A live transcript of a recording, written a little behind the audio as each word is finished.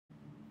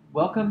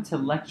Welcome to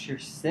Lecture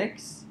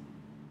 6,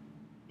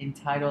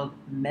 entitled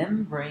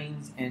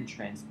Membranes and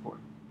Transport.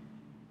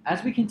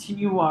 As we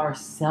continue our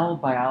cell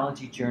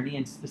biology journey,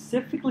 and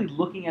specifically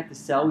looking at the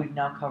cell, we've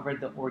now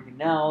covered the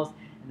organelles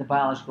and the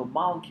biological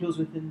molecules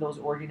within those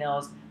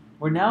organelles.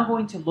 We're now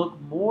going to look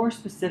more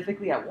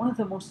specifically at one of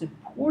the most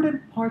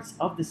important parts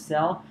of the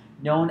cell,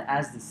 known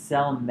as the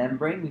cell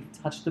membrane.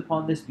 We've touched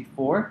upon this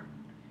before,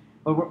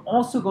 but we're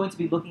also going to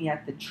be looking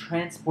at the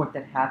transport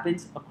that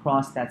happens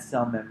across that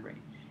cell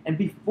membrane. And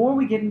before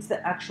we get into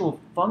the actual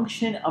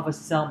function of a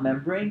cell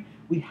membrane,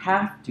 we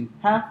have to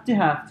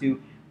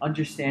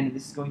understand, and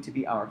this is going to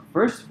be our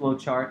first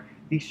flowchart,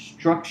 the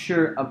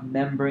structure of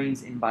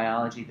membranes in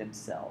biology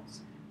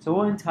themselves. So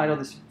we'll entitle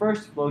this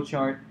first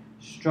flowchart,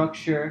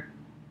 Structure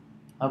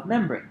of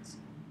Membranes.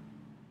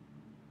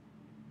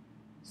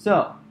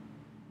 So,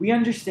 we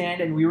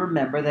understand and we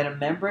remember that a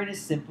membrane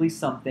is simply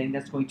something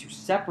that's going to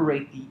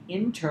separate the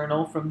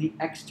internal from the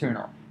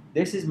external.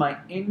 This is my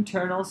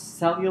internal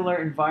cellular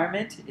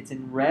environment. It's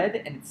in red,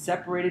 and it's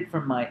separated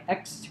from my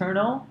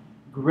external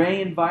gray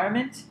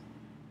environment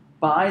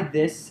by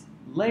this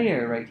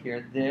layer right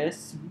here.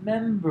 This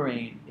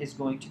membrane is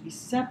going to be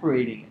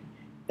separating it.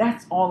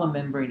 That's all a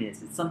membrane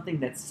is. It's something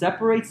that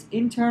separates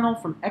internal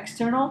from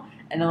external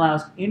and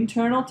allows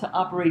internal to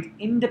operate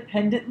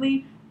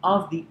independently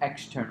of the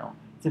external.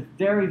 It's a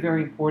very,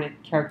 very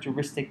important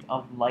characteristic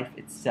of life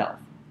itself.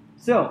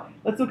 So,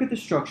 let's look at the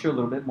structure a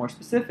little bit more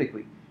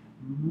specifically.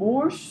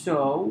 More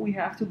so, we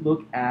have to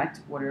look at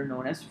what are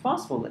known as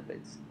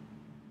phospholipids.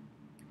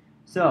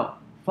 So,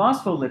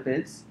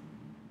 phospholipids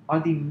are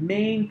the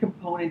main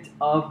component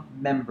of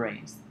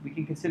membranes. We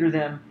can consider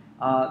them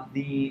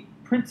the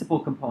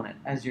principal component,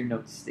 as your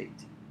notes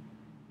state.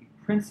 The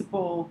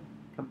principal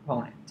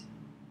component.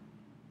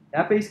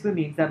 That basically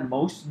means that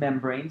most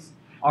membranes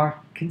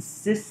are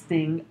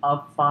consisting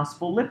of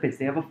phospholipids.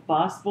 They have a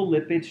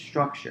phospholipid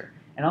structure.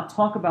 And I'll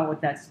talk about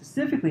what that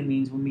specifically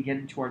means when we get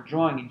into our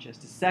drawing in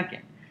just a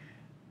second.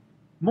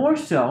 More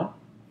so,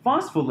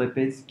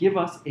 phospholipids give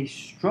us a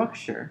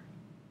structure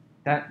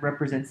that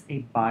represents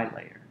a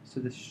bilayer. So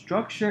the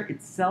structure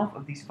itself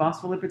of these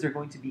phospholipids are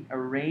going to be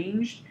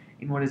arranged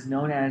in what is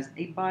known as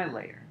a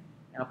bilayer.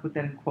 And I'll put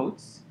that in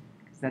quotes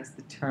because that's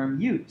the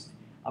term used.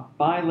 A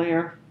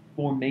bilayer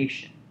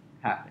formation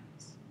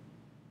happens.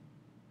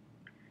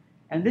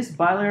 And this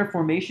bilayer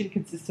formation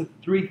consists of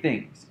three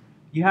things.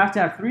 You have to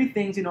have three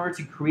things in order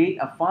to create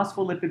a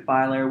phospholipid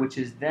bilayer, which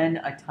is then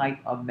a type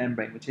of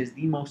membrane, which is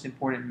the most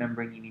important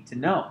membrane you need to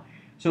know.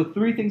 So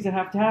three things that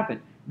have to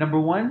happen. Number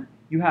one,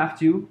 you have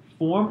to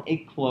form a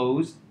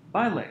closed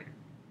bilayer.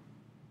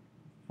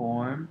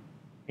 Form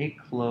a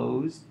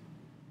closed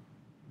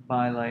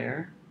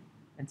bilayer,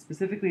 and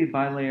specifically a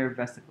bilayer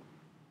vesicle.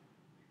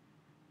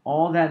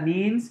 All that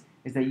means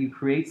is that you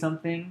create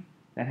something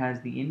that has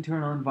the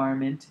internal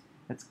environment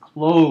that's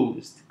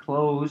closed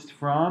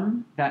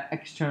from that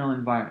external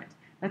environment.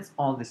 That's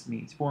all this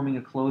means, forming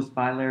a closed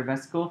bilayer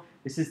vesicle.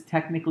 This is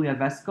technically a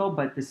vesicle,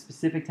 but the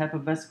specific type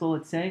of vesicle,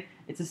 let's say,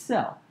 it's a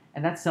cell.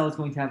 And that cell is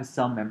going to have a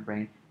cell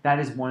membrane. That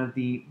is one of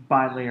the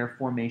bilayer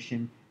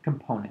formation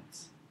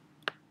components.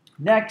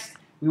 Next,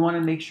 we want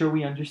to make sure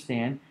we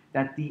understand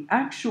that the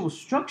actual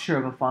structure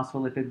of a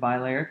phospholipid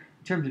bilayer,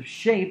 in terms of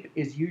shape,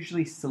 is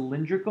usually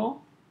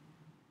cylindrical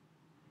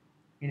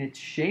in its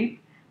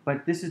shape.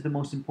 But this is the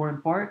most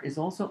important part, is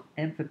also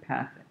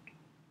amphipathic.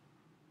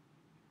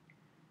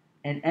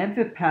 And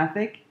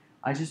amphipathic,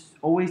 I just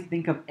always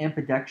think of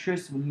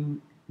ambidextrous. When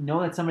you know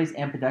that somebody's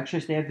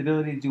ambidextrous, they have the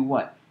ability to do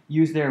what?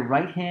 Use their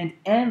right hand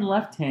and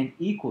left hand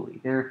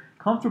equally. They're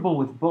comfortable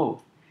with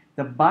both.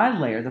 The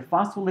bilayer, the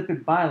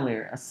phospholipid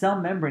bilayer, a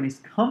cell membrane, is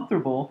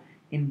comfortable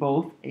in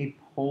both a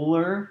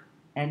polar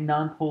and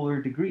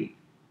nonpolar degree.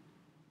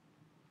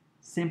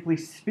 Simply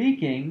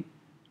speaking,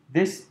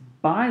 this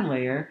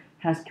bilayer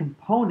has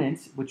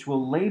components, which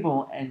we'll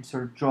label and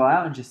sort of draw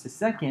out in just a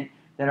second,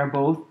 that are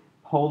both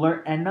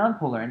polar and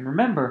nonpolar. And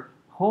remember,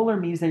 polar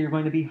means that you're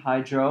going to be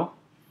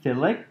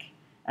hydrophilic,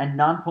 and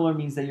nonpolar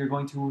means that you're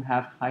going to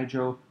have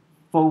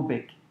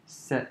hydrophobic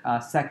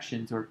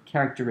sections or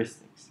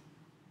characteristics.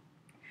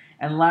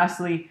 And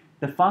lastly,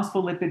 the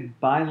phospholipid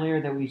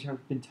bilayer that we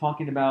have been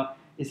talking about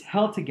is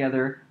held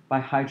together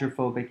by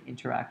hydrophobic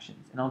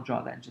interactions. And I'll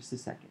draw that in just a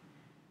second.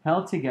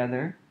 Held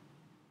together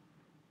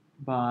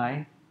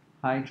by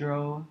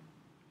hydrophobic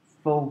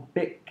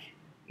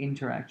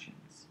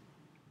interactions.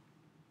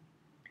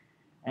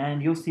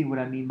 And you'll see what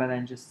I mean by that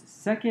in just a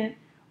second.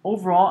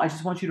 Overall, I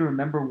just want you to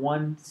remember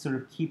one sort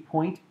of key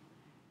point.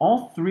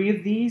 All three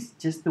of these,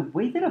 just the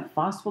way that a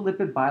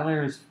phospholipid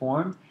bilayer is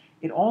formed,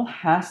 it all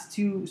has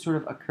to sort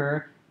of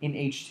occur in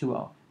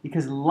H2O.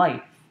 Because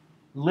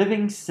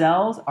living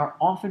cells are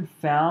often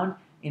found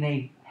in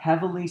a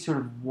heavily sort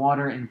of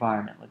water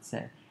environment, let's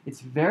say.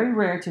 It's very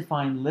rare to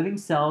find living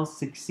cells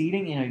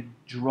succeeding in a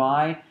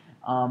dry,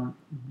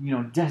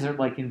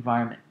 desert-like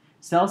environment.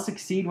 Cells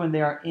succeed when they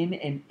are in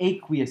an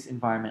aqueous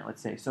environment,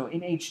 let's say. So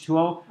in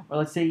H2O, or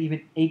let's say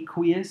even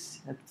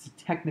aqueous, that's a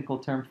technical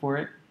term for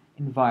it,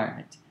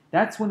 environment.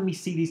 That's when we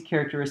see these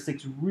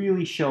characteristics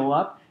really show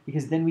up,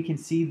 because then we can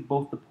see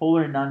both the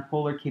polar and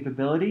nonpolar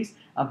capabilities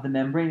of the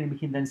membrane, and we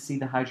can then see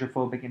the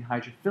hydrophobic and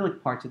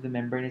hydrophilic parts of the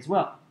membrane as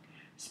well.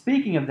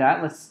 Speaking of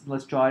that,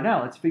 let's draw it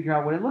out. Let's figure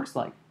out what it looks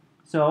like.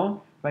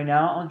 So right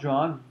now I'll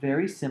draw a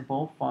very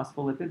simple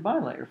phospholipid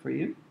bilayer for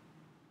you.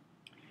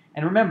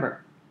 And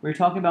remember, we're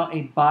talking about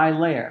a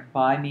bilayer.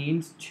 Bi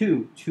means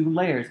two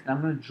layers. And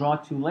I'm going to draw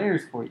 2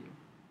 layers for you.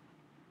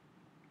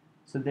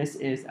 So this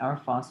is our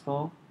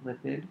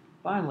phospholipid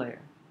bilayer.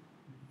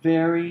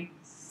 Very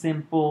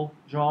simple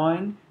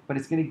drawing, but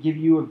it's going to give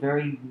you a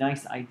very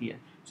nice idea.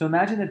 So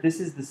imagine that this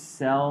is the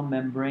cell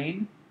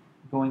membrane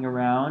going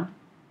around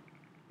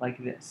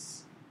like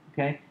this.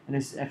 Okay? And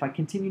this, if I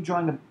continue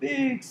drawing a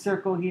big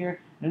circle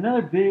here and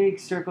another big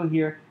circle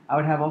here, I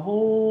would have a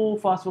whole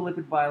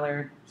phospholipid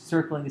bilayer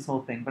circling this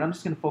whole thing. But I'm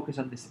just going to focus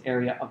on this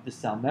area of the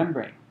cell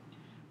membrane.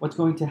 What's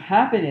going to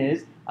happen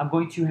is I'm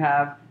going to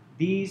have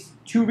these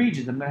 2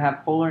 regions. I'm going to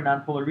have polar and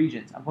nonpolar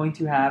regions. I'm going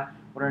to have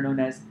what are known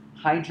as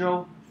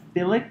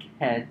hydrophilic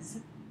heads.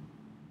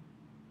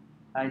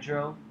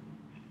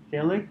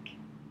 Hydrophilic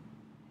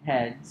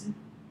heads.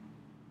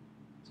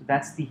 So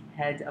that's the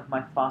head of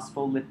my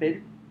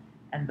phospholipid.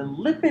 And the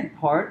lipid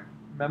part,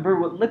 remember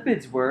what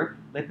lipids were?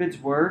 Lipids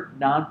were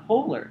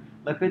nonpolar.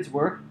 Lipids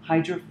were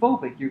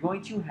hydrophobic. You're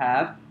going to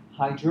have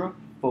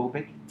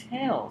hydrophobic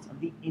tails on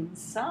the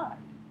inside.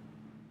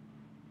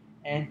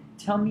 And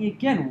tell me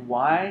again,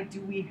 why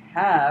do we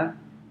have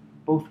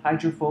both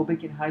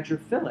hydrophobic and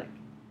hydrophilic?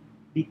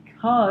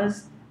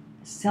 Because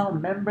the cell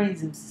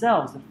membranes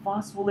themselves, the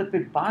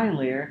phospholipid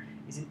bilayer,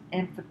 is an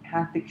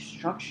amphipathic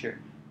structure.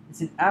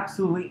 It's an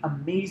absolutely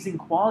amazing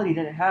quality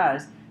that it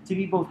has to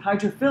be both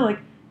hydrophilic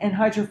and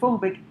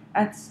hydrophobic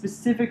at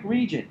specific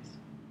regions.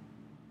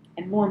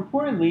 And more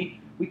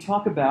importantly, we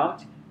talk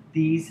about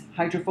these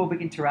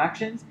hydrophobic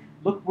interactions.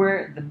 Look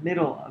where the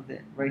middle of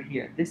it, right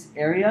here. This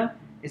area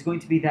is going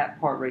to be that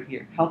part right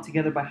here, held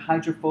together by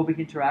hydrophobic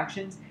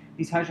interactions.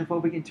 These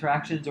hydrophobic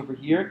interactions over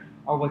here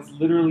are what's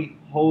literally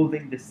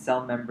holding the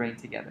cell membrane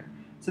together.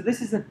 So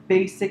this is a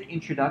basic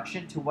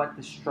introduction to what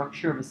the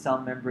structure of a cell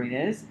membrane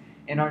is.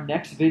 In our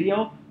next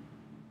video,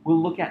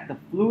 we'll look at the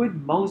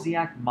fluid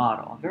mosaic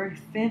model, a very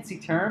fancy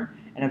term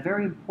and a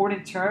very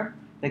important term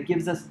that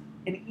gives us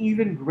an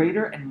even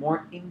greater and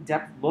more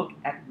in-depth look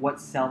at what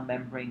cell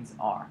membranes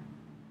are.